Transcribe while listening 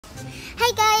Hi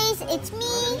guys, it's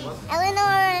me,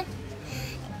 Eleanor,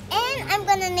 and I'm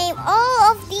gonna name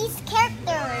all of these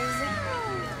characters.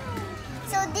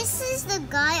 So this is the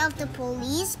guy of the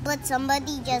police, but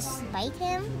somebody just bite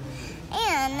him.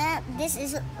 And this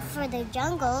is for the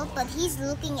jungle, but he's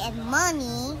looking at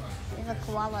money with a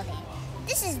koala there.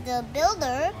 This is the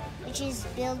builder, which is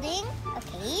building a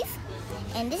cave.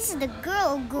 And this is the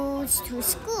girl who goes to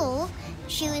school.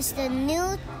 She was the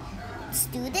new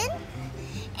student.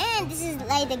 And this is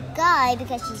like the guy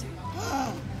because she's,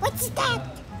 what's that?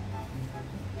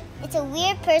 It's a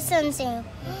weird person saying,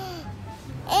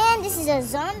 and this is a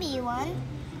zombie one.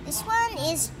 This one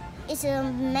is a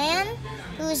man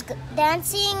who's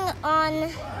dancing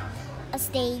on a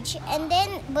stage, and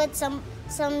then but some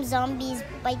zombies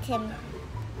bite him.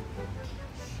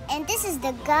 And this is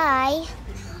the guy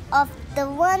of the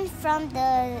one from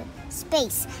the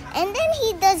space, and then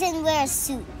he doesn't wear a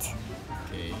suit.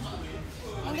 Okay.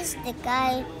 And this is the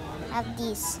guy of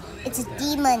this. It's a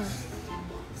demon.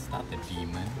 It's not a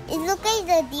demon. It looks like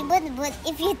the demon, but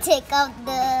if you take out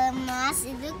the mask,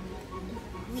 it looks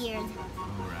weird.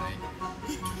 Alright.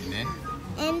 And then?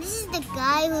 And this is the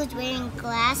guy who's wearing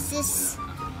glasses.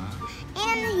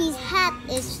 And his hat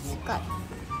is got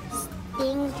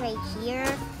things right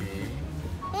here. Okay.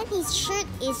 And his shirt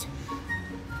is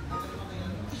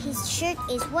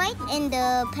white, and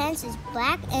the pants is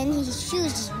black, and his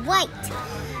shoes is white.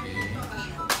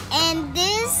 And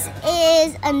this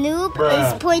is a noob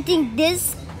is pointing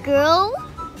this girl.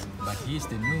 But he's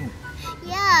the noob.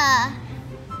 Yeah.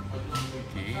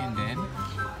 Okay, and then?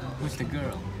 Who's the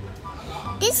girl?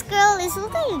 This girl is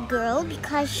looking like a girl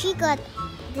because she got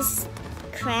this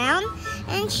crown,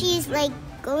 and she's like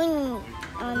going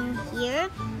on here,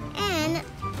 and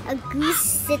a goose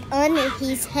sit on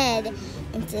his head.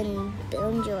 It's an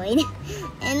enjoyed.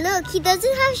 And look, he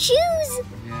doesn't have shoes.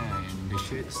 Yeah, and the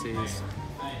shirt says,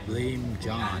 blame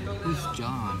John. Who's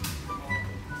John?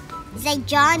 It's like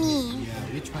Johnny.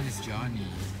 Yeah, which one is Johnny?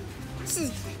 This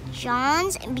is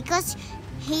John's because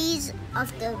he's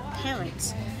of the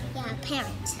parents. Yeah,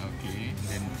 parents. Okay,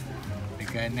 then the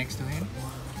guy next to him?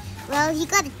 Well, he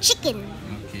got a chicken.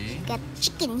 Okay. He got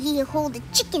chicken. He hold the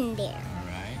chicken there.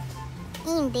 Alright.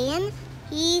 And then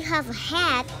he have a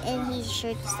hat and his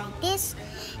shirt is like this.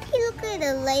 He look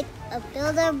like a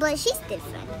builder, but she's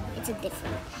different. It's a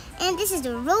different. And this is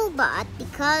the robot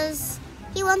because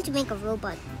he wants to make a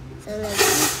robot. So like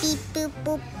beep beep boop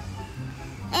boop.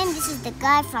 And this is the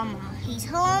guy from his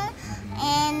home,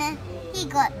 and he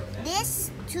got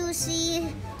this to see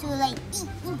to like eat.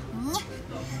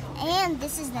 And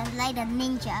this is the like a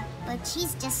ninja, but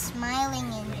she's just smiling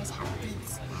and just have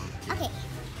these. Okay,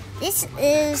 this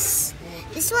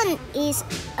one is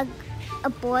a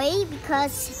boy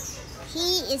because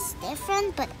he is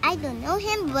different, but I don't know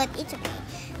him, but it's okay.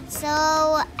 So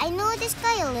I know this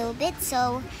guy a little bit,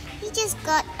 so he just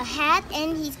got a hat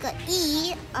and he's got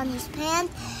E on his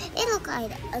pants. It looks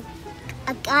like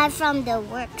a guy from the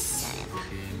works.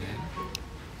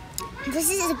 This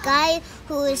is a guy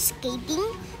who is skating.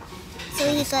 So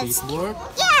he got skateboard?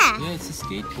 Yeah. Yeah, it's a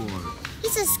skateboard.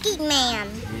 He's a skate man.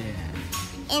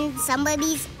 Yeah. And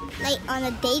somebody's like on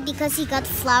a date because he got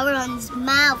flower on his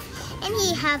mouth, and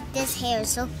he have this hair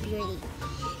so pretty.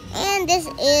 And this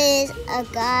is a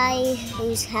guy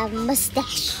who's have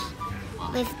mustache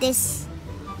with a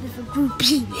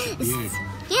groupie. Beard.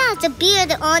 Yeah, it's a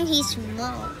beard on his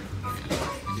mouth.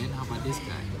 And then how about this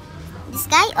guy? This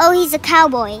guy? Oh, he's a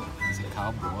cowboy. He's a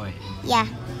cowboy. Yeah.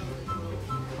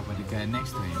 How about the guy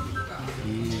next to him?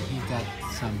 He got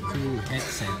some cool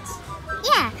headsets.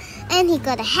 Yeah, and he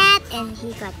got a hat and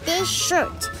he got this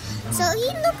shirt. So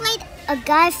he looked like a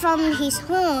guy from his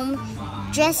home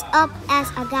dressed up as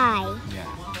a guy. Yeah.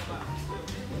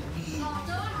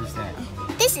 Who's that?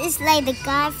 This is like the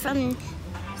guy from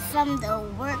the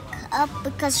work up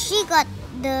because she got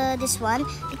this one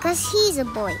because he's a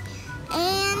boy.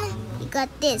 And he got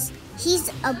this. He's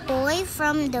a boy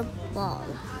from the ball.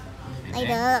 Like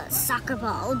the soccer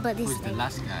ball, but it's Who's the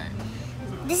last guy?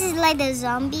 this is like the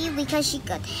zombie because she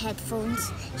got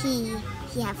headphones. He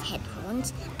have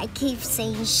headphones. I keep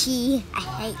saying she. I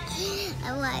hate.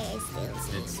 Why I still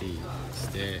say. Let's see. Is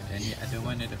there any other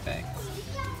one at the back?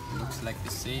 Looks like the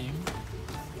same.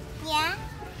 Yeah.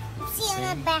 See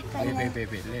on the back right now. Wait.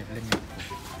 Let me.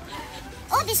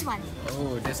 Oh, this one.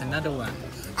 Oh, there's another one.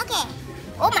 Okay.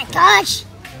 Oh my gosh.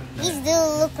 These do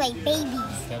look like babies.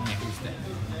 Tell me who's that?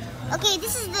 Okay,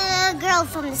 this is the girl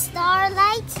from the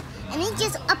starlight, and it's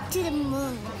just up to the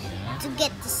moon to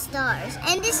get the stars.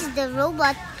 And this is the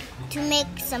robot to make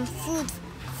some food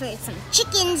for some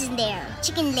chickens in there,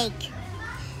 chicken lake.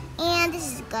 And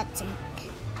this has got some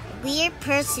weird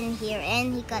person here,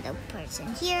 and he got a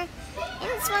person here, and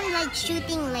this one like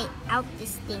shooting like out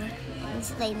this thing. And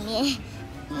it's like me.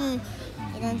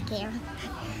 I don't care.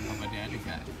 How about the other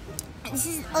guy? This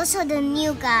is also the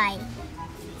new guy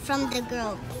from the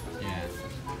girl. Yeah.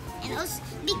 And also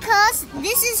because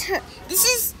this is her, this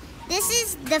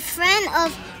is the friend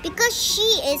of, because she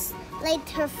is like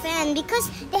her friend, because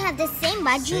they have the same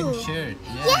baju. Same shirt.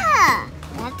 Yeah,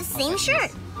 they have the same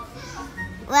shirt.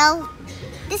 Well,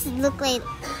 this look like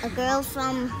a girl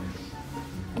from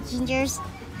Ginger's.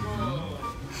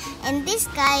 And this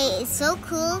guy is so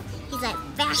cool. He's like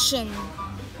fashion.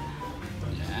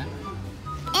 Yeah.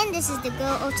 And this is the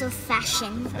girl also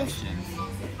fashion.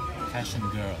 Fashion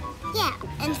girl. Yeah,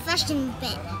 and fashion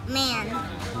man.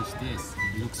 Who's this?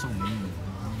 He looks so mean.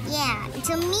 Yeah, it's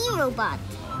a mean robot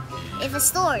with a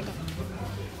sword.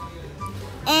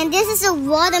 And this is a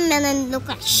watermelon look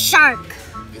like shark.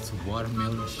 It's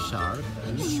watermelon shark.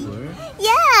 Are you sure?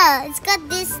 Yeah, it's got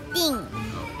this thing.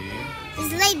 Okay.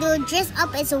 It's like they'll dress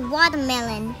up as a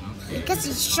watermelon because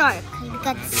it's shark. It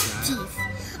got teeth.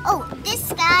 Oh,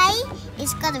 this guy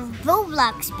is got a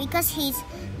Roblox because he's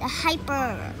the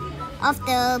hyper of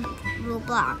the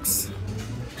Roblox.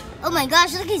 Oh my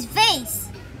gosh, look at his face.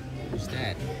 Who's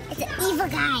that? It's an evil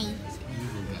guy It's an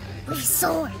evil guy. with a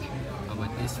sword. How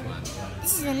about this one?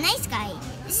 This is a nice guy.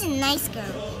 This is a nice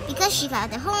girl because she got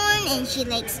the horn and she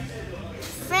likes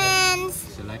friends.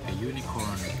 She's like a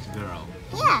unicorn girl.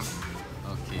 Yeah.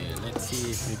 Okay, let's see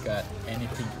if we got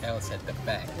anything else at the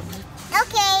back.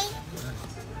 Okay.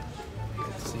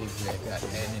 Let's see if we got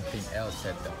anything else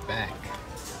at the back.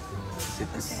 Is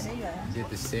it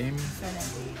the same?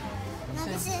 No,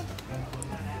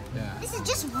 Yeah. this is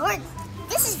just Fort.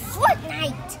 This is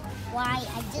Fortnite. Why?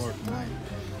 I just Fortnite.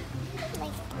 don't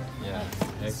like. Yeah.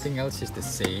 Everything else is the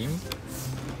same.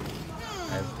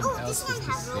 Everything Oh, else this one is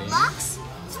the has same. Roblox.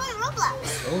 This one Roblox.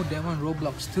 Oh, that one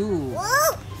Roblox too.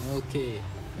 Whoa! Okay.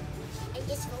 I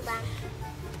just fell down.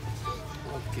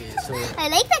 Okay, so I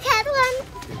like the cat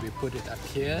one. we put it up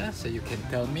here so you can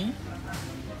tell me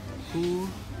who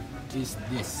is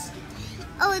this.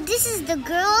 Oh, this is the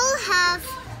girl have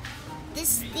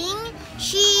this thing.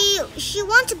 She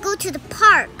want to go to the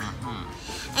park,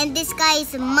 and this guy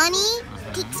is money.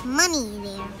 Takes money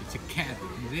there. It's a cat,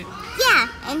 is it? Yeah,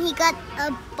 and he got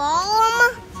a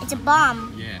bomb. It's a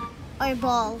bomb Yeah. or a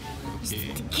ball.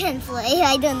 Okay. It can fly.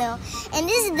 I don't know. And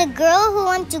this is the girl who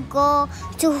want to go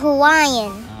to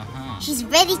Hawaiian. She's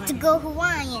ready to go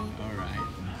Hawaiian. Alright.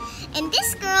 And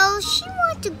this girl, she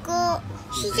want to go.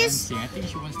 She just Dancing. I think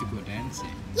she wants to go dancing.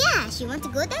 yeah, she want to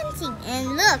go dancing.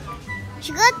 And look,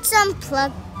 she got some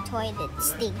plug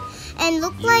toilets thing. And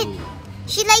look like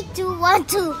she like to want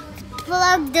to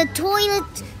plug the toilet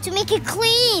to make it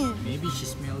clean. Maybe she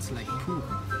smells like poop.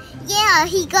 Yeah,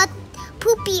 he got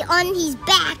poopy on his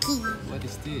backy. What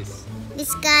is this?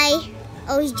 This guy,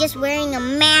 oh, he's just wearing a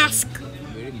mask.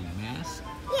 Wearing a mask?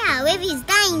 Yeah, with his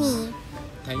tiny,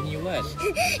 Tiny what?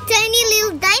 tiny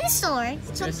little dinosaur.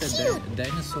 So There's cute. a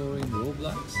dinosaur in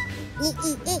Roblox?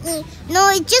 No,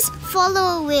 it just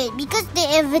follow it because the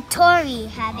inventory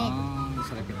have it. Oh,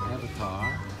 it's like an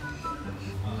avatar.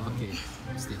 Okay,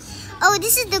 what's this? Oh,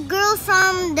 this is the girl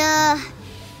from the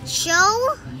show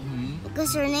Mm-hmm.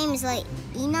 because her name is like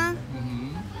Ina.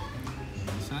 Mm-hmm.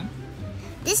 This one?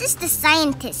 This is the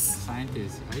scientist.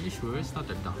 Scientist. Are you sure it's not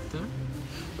a doctor?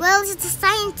 Well, it's a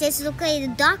scientist. Look like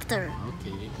the doctor.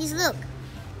 Okay. He's look.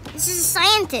 This is a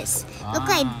scientist. Look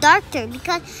Ah. like doctor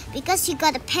because he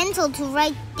got a pencil to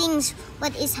write things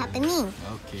what is happening.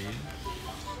 Okay.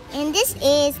 And this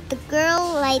is the girl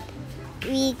like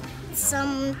with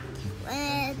some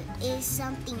is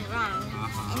something wrong.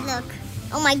 And look.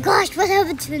 Oh my gosh, what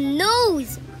happened to the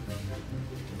nose?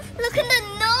 Look at the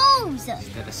nose.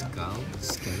 Is that a skull?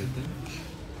 Skeleton?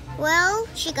 Well,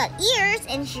 she got ears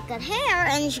and she got hair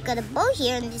and she got a bow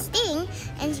here and this thing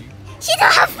and she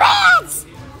don't have pants.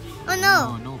 Oh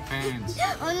no. No pants.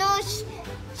 Oh no,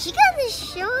 she got to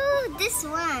show this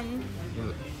one.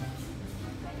 Look.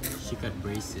 She got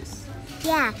braces.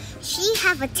 Yeah, she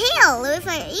have a tail with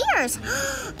her ears.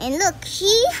 And look, she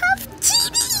have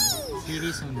titties.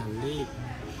 Kitties on her leg.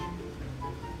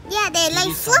 Yeah, they're like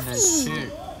Kitties on her fluffy.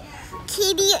 shirt.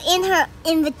 Kitty in her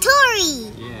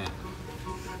inventory. Yeah.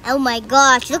 Oh my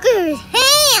gosh, look at her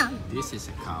hand. This is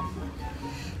a cowboy.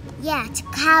 Yeah, it's a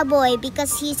cowboy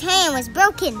because his hand was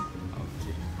broken.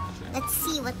 Okay. Let's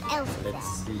see what else is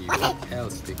Let's there. see What what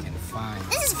else we can find.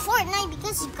 This is Fortnite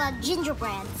because you got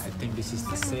gingerbread. I think this is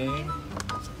the same.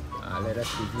 Let us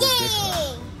review this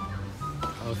Yay!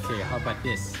 one. Okay, how about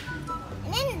this?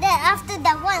 And then after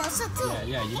that one also too.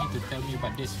 Yeah, you need to tell me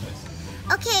about this first.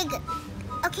 Okay,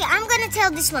 Okay, I'm gonna tell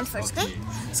this one first, okay?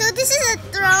 So this is a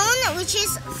throne which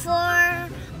is for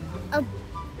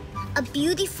a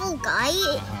beautiful guy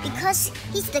because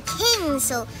he's the king,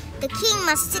 so the king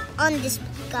must sit on this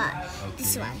guy,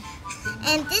 this one.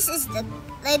 And this is the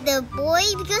boy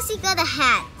because he got a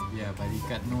hat. Yeah, but he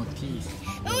got no teeth.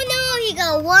 Oh no, he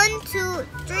got 1, 2,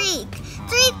 3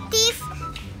 teeth,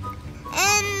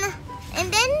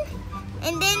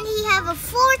 and then he have a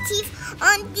 4 teeth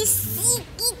on this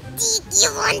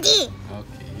one. Okay.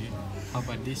 How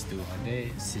about these two? Are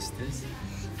they sisters?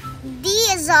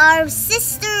 These are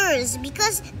sisters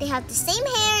because they have the same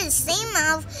hair, the same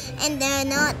mouth, and they're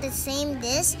not the same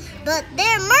this, but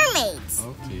they're mermaids.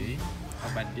 Okay. How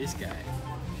about this guy?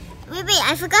 Wait,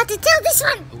 I forgot to tell this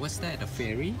one. What's that? A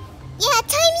fairy? Yeah, a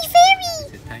tiny fairy.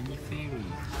 It's a tiny fairy.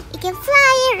 It can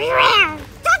fly everywhere.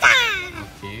 Ta-da!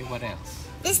 Okay, what else?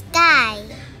 This guy.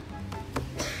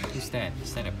 Who's that?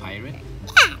 Is that a pirate?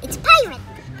 Yeah, it's a pirate.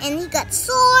 And he got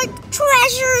sword,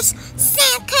 treasures,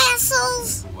 sand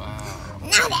castles. Wow.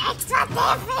 Now the extra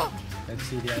different. Let's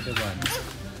see the other one.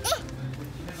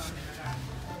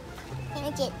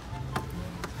 Okay.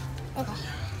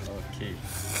 Okay.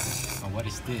 What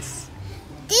is this?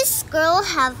 This girl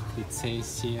have It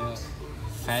says here,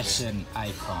 fashion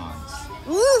icons.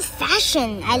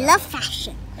 fashion. I love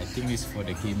fashion. I think it's for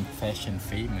the game Fashion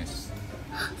Famous.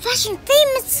 Fashion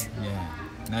famous. Yeah.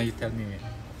 Now you tell me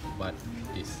what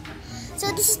is. So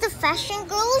this is the fashion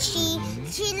girl. She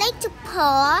like to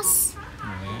pause.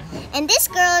 Yeah. And this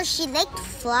girl, she like to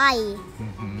fly.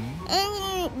 Mm-hmm.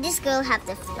 And this girl have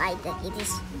to fly. That it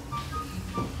is.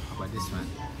 How about this one?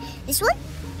 This one.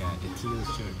 Yeah, the teal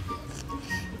shirt.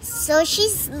 So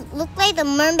she's look like the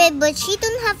mermaid, but she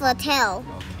don't have a tail.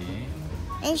 Okay.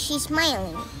 And she's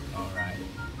smiling. Alright.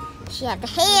 She have the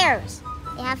hairs.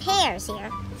 They have hairs here.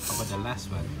 How about the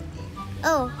last one?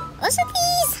 Oh, also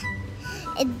these.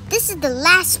 And this is the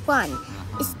last one.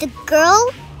 It's the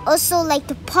girl also like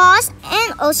to pause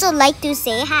and also like to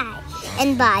say hi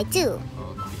and bye too.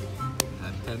 Okay.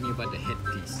 Tell me about the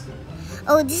headpiece.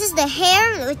 Oh, this is the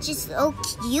hair, which is so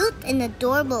cute and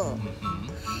adorable.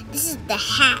 This is the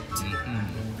hat.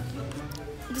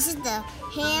 This is the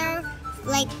hair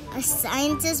like a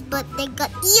scientist, but they got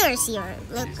ears here.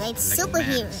 Look, like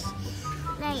superhero.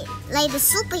 Like the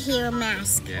superhero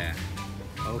mask. Yeah.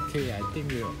 Okay, I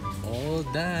think we're all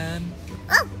done.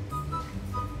 Oh!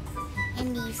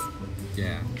 And these.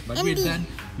 Yeah. But And we're the- done.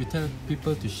 You tell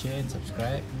people to share and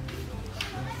subscribe.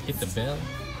 Hit the bell.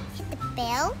 Hit the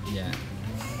bell. Yeah.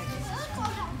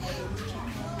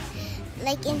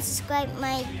 Like and subscribe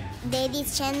my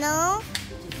daddy's channel.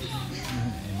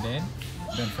 And then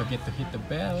don't forget to hit the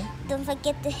bell. Don't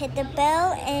forget to hit the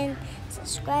bell and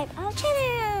subscribe our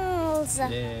channels.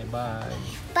 Yeah, bye.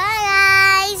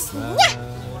 Bye guys.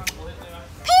 Bye.